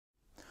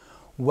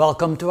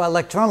Welcome to our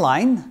lecture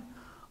online.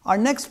 Our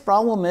next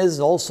problem is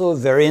also a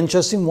very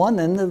interesting one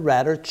and a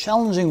rather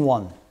challenging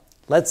one.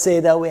 Let's say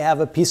that we have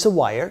a piece of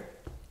wire.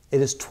 It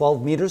is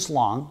 12 meters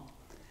long,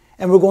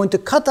 and we're going to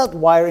cut that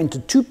wire into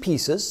two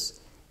pieces,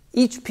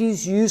 each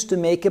piece used to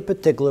make a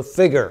particular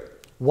figure.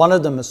 One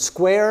of them is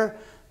square,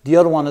 the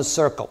other one is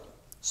circle.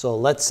 So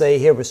let's say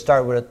here we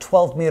start with a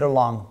 12-meter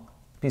long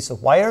piece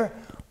of wire.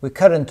 We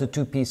cut it into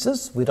two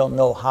pieces. We don't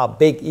know how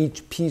big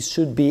each piece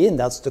should be, and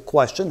that's the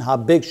question. How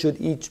big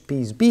should each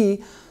piece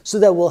be so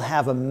that we'll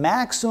have a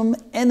maximum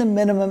and a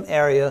minimum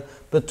area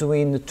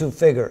between the two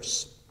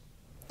figures?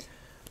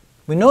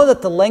 We know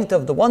that the length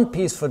of the one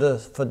piece for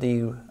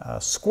the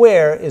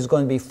square is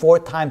going to be 4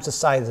 times the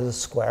size of the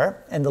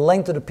square, and the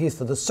length of the piece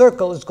for the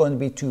circle is going to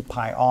be 2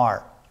 pi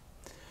r.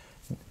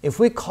 If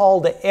we call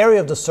the area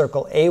of the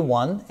circle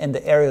A1 and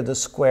the area of the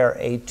square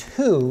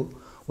A2,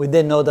 we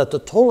then know that the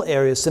total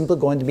area is simply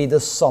going to be the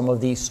sum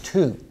of these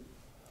two.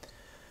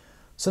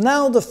 So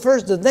now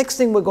the next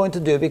thing we're going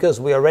to do, because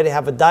we already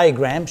have a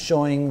diagram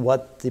showing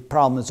what the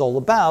problem is all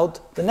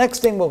about, the next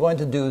thing we're going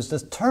to do is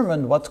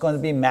determine what's going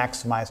to be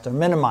maximized or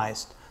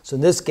minimized. So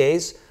in this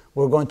case,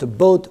 we're going to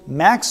both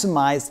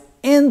maximize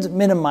and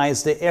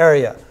minimize the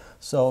area.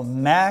 So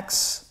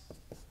max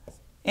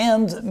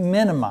and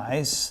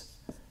minimize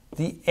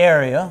the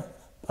area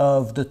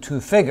of the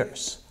two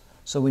figures.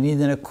 So we need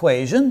an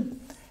equation.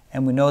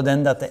 And we know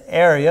then that the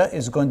area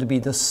is going to be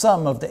the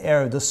sum of the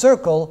area of the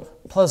circle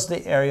plus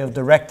the area of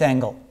the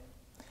rectangle.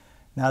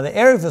 Now the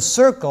area of the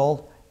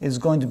circle is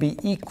going to be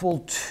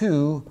equal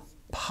to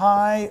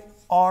pi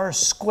r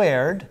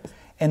squared,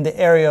 and the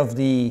area of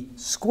the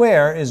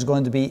square is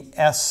going to be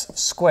s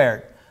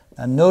squared.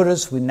 Now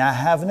notice we now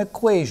have an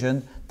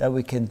equation that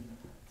we can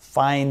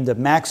find the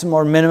maximum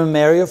or minimum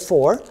area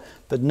for,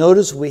 but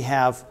notice we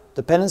have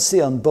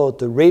dependency on both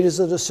the radius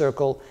of the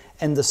circle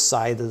and the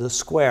side of the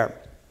square.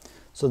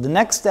 So the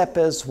next step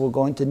is we're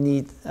going to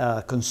need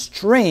a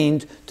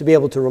constraint to be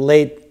able to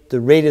relate the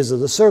radius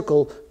of the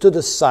circle to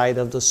the side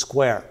of the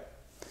square.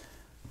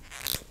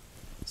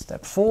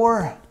 Step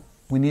 4,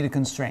 we need a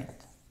constraint.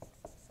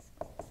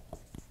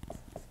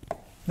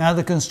 Now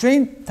the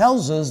constraint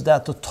tells us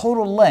that the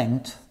total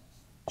length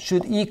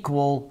should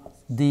equal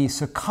the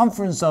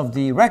circumference of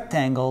the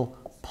rectangle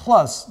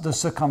plus the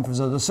circumference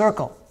of the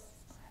circle.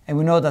 And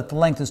we know that the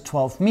length is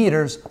 12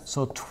 meters,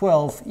 so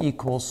 12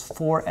 equals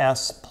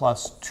 4s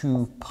plus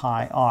 2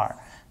 pi r.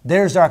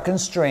 There's our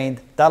constraint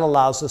that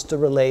allows us to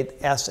relate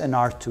s and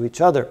r to each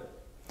other.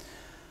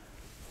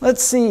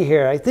 Let's see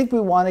here. I think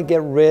we want to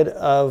get rid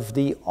of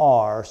the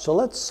r. So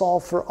let's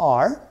solve for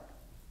r.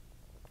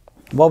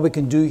 What we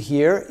can do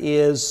here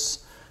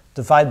is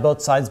divide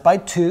both sides by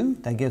 2.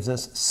 That gives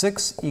us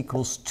 6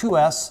 equals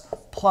 2s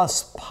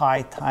plus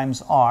pi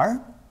times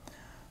r.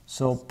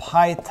 So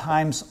pi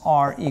times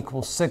r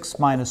equals 6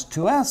 minus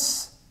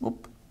 2s,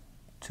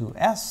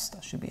 2s,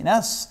 that should be an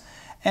s,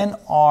 and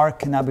r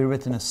can now be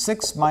written as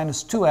 6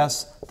 minus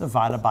 2s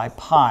divided by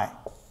pi.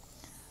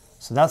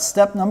 So that's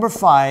step number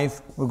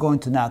 5. We're going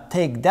to now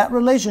take that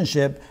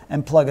relationship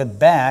and plug it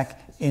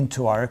back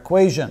into our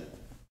equation.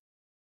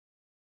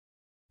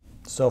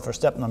 So for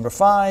step number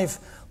 5,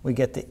 we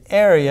get the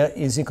area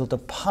is equal to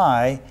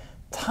pi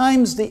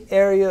times the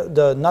area,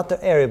 not the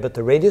area, but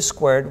the radius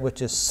squared, which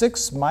is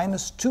 6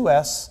 minus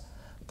 2s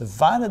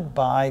divided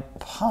by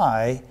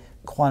pi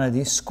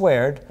quantity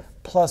squared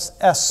plus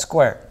s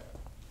squared.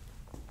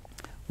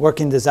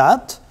 Working this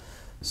out,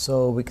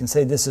 so we can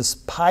say this is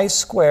pi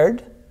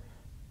squared,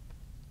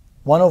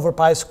 1 over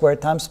pi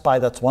squared times pi,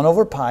 that's 1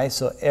 over pi,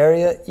 so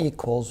area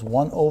equals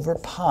 1 over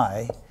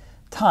pi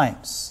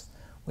times,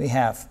 we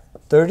have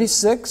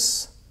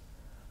 36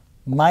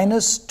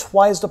 minus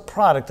twice the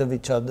product of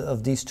each other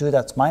of these two,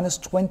 that's minus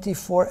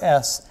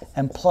 24s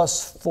and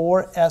plus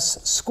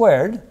 4s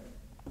squared,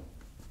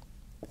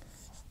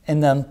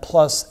 and then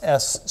plus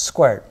s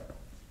squared.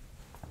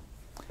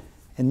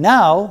 And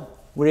now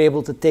we're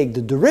able to take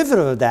the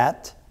derivative of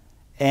that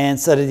and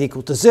set it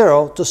equal to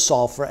 0 to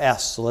solve for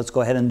s. So let's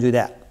go ahead and do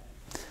that.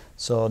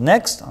 So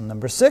next, on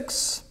number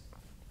 6,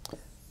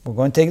 we're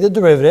going to take the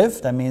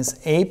derivative. That means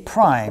a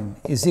prime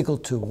is equal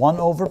to 1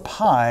 over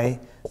pi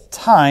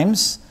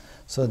times,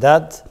 so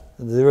that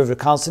the derivative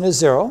constant is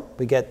 0.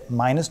 We get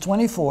minus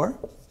 24.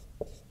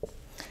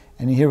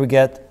 And here we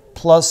get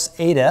plus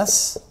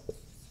 8s.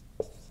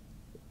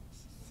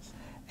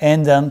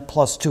 And then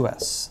plus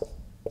 2s.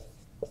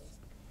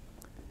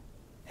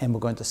 And we're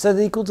going to set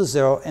it equal to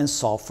 0 and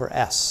solve for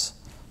s.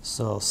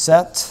 So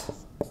set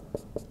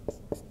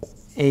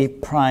a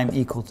prime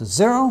equal to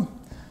 0.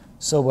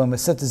 So when we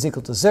set this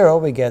equal to 0,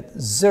 we get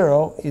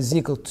 0 is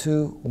equal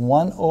to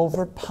 1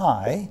 over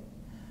pi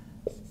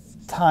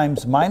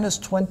times minus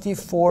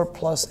 24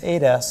 plus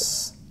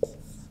 8s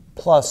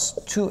plus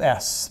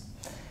 2s.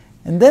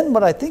 And then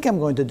what I think I'm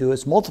going to do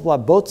is multiply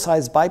both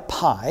sides by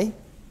pi.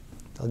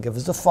 That'll give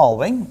us the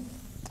following.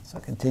 So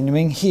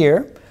continuing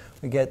here,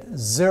 we get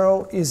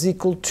 0 is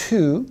equal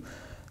to,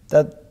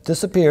 that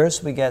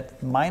disappears, we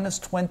get minus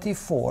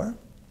 24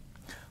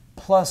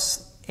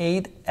 plus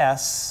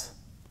 8s,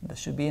 this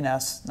should be an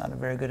s, not a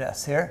very good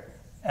s here,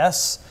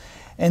 s.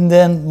 And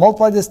then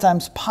multiply this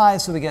times pi,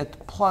 so we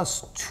get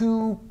plus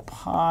 2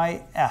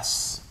 pi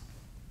s.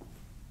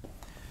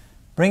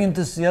 Bring it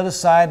to the other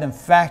side and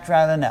factor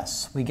out an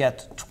s. We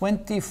get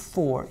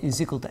 24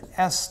 is equal to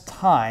s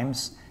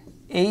times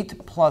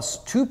 8 plus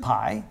 2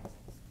 pi.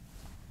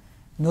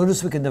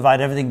 Notice we can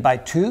divide everything by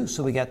 2,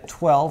 so we get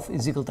 12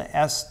 is equal to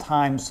s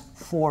times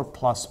 4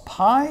 plus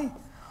pi,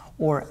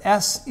 or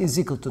s is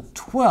equal to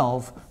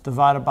 12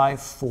 divided by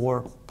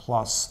 4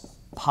 plus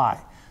pi.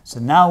 So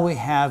now we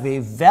have a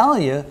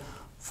value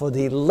for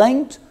the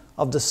length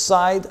of the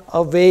side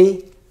of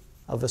the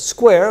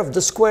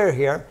square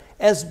here,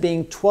 as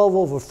being 12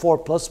 over 4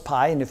 plus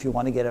pi, and if you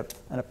want to get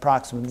an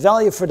approximate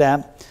value for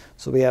that,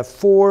 so we have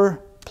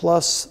 4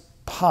 plus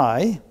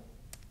pi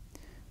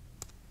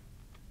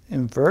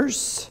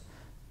inverse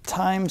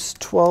times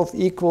 12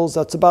 equals,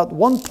 that's about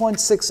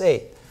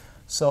 1.68.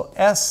 So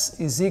s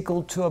is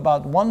equal to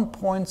about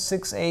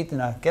 1.68,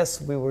 and I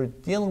guess we were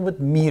dealing with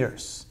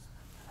meters.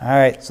 All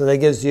right, so that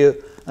gives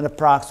you an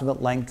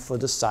approximate length for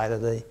the side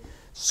of the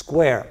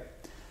square.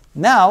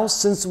 Now,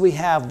 since we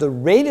have the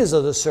radius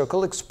of the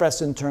circle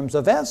expressed in terms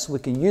of s, we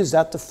can use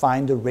that to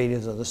find the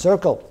radius of the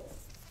circle.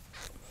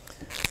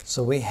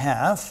 So we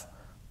have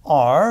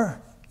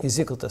r is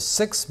equal to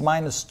 6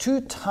 minus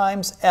 2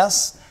 times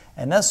s,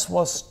 and s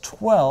was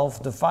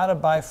 12 divided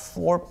by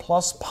 4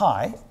 plus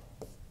pi,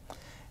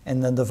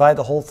 and then divide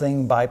the whole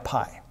thing by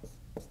pi.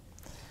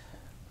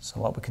 So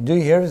what we can do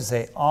here is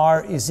say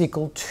r is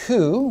equal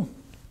to,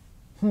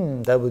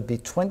 that would be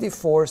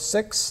 24,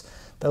 6,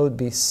 that would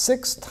be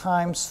 6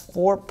 times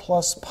 4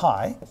 plus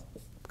pi,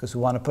 because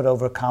we want to put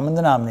over a common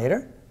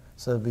denominator,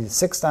 so it would be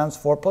 6 times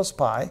 4 plus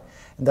pi,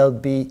 and that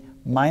would be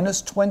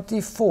minus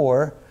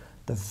 24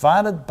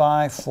 divided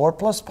by 4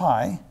 plus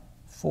pi,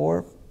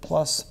 4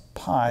 plus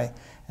pi,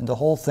 and the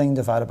whole thing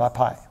divided by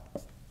pi.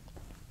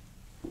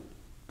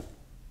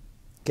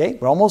 Okay,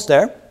 we're almost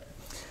there.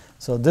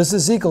 So this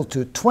is equal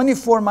to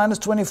 24 minus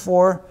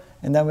 24,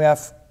 and then we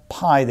have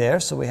pi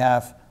there, so we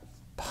have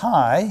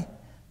pi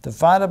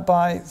divided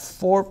by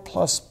 4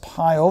 plus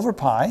pi over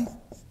pi,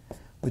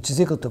 which is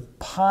equal to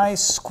pi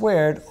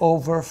squared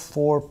over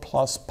 4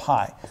 plus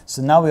pi.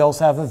 So now we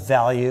also have a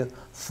value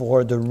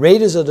for the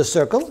radius of the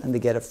circle, and to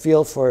get a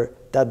feel for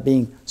that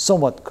being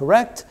somewhat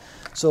correct.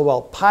 So,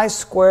 well, pi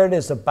squared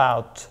is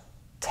about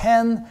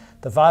 10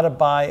 divided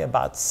by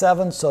about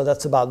 7, so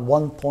that's about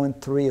 1.3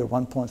 or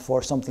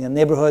 1.4, something in the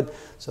neighborhood.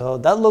 So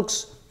that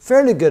looks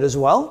fairly good as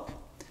well.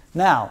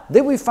 Now,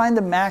 did we find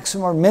the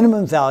maximum or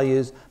minimum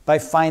values by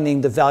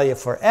finding the value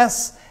for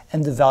s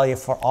and the value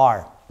for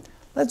r?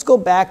 Let's go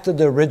back to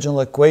the original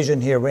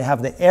equation here. We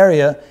have the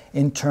area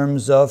in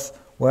terms of,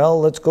 well,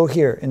 let's go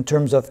here, in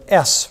terms of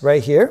s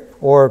right here,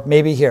 or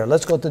maybe here.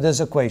 Let's go to this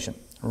equation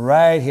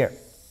right here.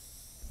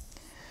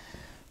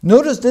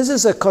 Notice this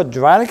is a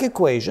quadratic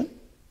equation,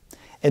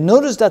 and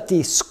notice that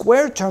the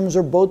square terms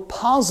are both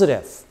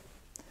positive.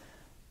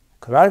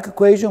 Quadratic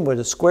equation where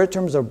the square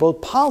terms are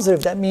both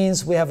positive, that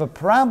means we have a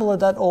parabola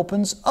that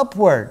opens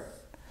upward.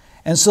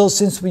 And so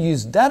since we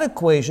use that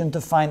equation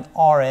to find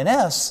r and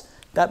s,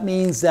 that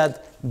means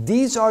that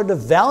these are the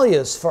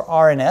values for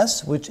r and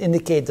s, which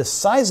indicate the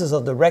sizes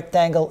of the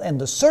rectangle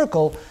and the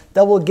circle,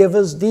 that will give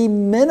us the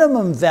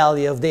minimum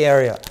value of the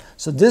area.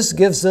 So this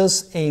gives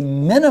us a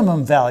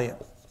minimum value.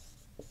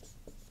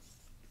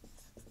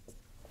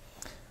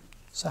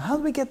 So how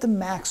do we get the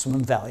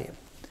maximum value?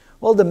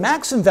 Well, the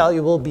maximum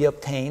value will be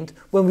obtained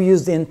when we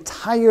use the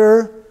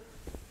entire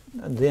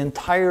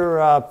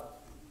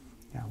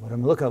what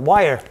I'm looking at,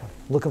 wire,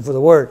 looking for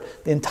the word,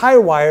 the entire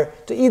wire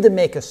to either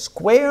make a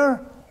square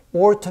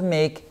or to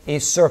make a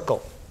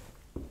circle.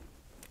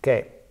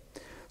 Okay,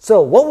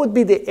 so what would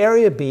be the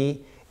area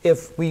be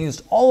if we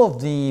used all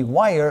of the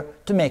wire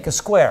to make a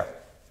square?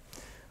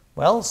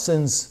 Well,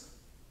 since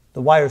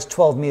the wire is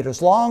 12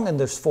 meters long and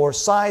there's 4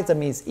 sides, that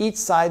means each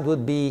side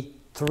would be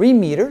 3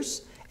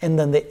 meters, and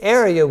then the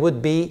area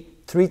would be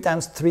 3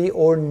 times 3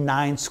 or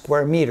 9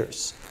 square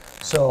meters.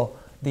 So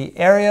the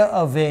area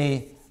of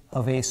a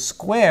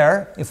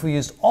square, if we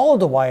use all of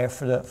the wire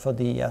for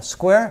the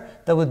square,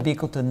 that would be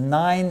equal to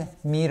 9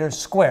 meters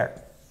squared.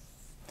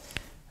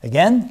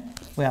 Again,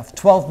 we have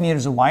 12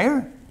 meters of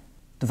wire,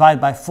 divided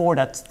by 4,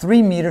 that's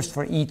 3 meters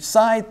for each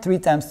side, 3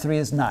 times 3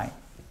 is 9.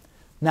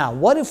 Now,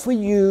 what if we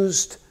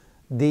used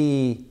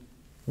the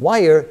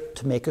wire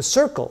to make a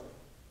circle?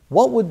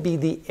 What would be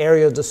the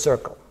area of the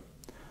circle?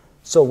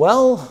 So,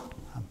 well,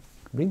 I'm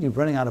really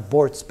running out of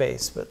board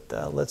space,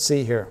 but let's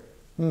see here.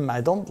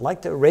 I don't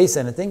like to erase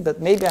anything,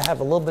 but maybe I have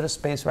a little bit of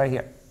space right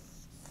here.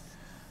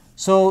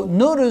 So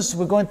notice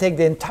we're going to take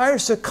the entire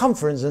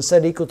circumference and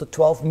set it equal to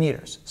 12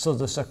 meters. So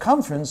the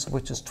circumference,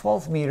 which is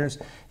 12 meters,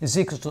 is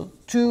equal to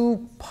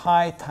 2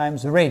 pi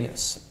times the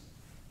radius.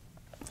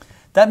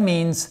 That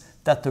means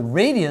that the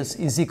radius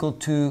is equal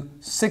to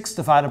 6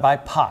 divided by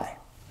pi.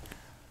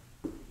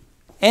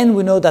 And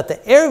we know that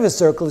the area of a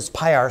circle is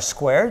pi r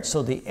squared,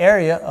 so the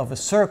area of a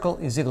circle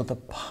is equal to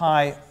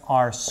pi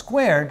r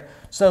squared.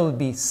 So it would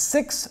be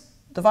 6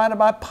 divided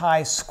by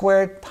pi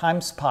squared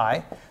times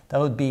pi. That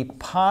would be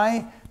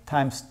pi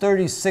times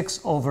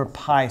 36 over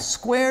pi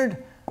squared,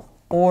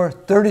 or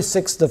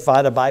 36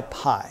 divided by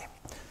pi.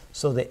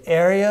 So the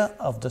area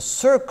of the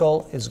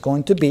circle is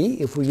going to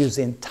be, if we use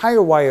the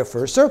entire wire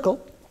for a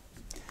circle,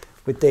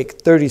 we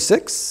take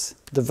 36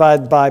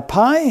 divided by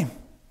pi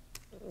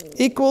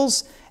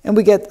equals, and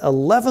we get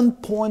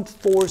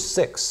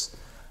 11.46.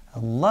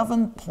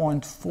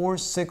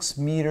 11.46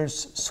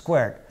 meters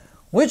squared,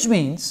 which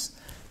means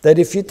that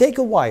if you take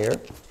a wire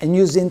and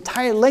use the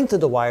entire length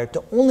of the wire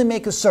to only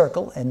make a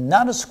circle and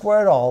not a square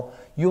at all,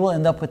 you will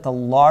end up with the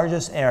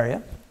largest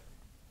area.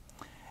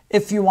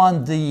 If you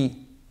want the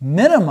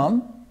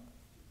minimum,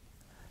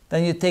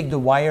 then you take the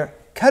wire,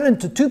 cut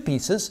into two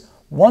pieces,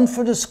 one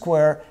for the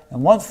square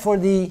and one for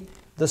the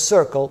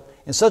circle,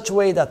 in such a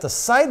way that the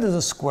side of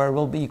the square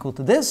will be equal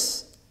to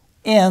this,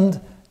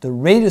 and the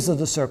radius of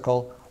the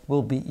circle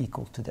will be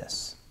equal to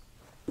this.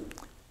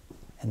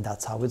 And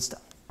that's how it's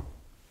done.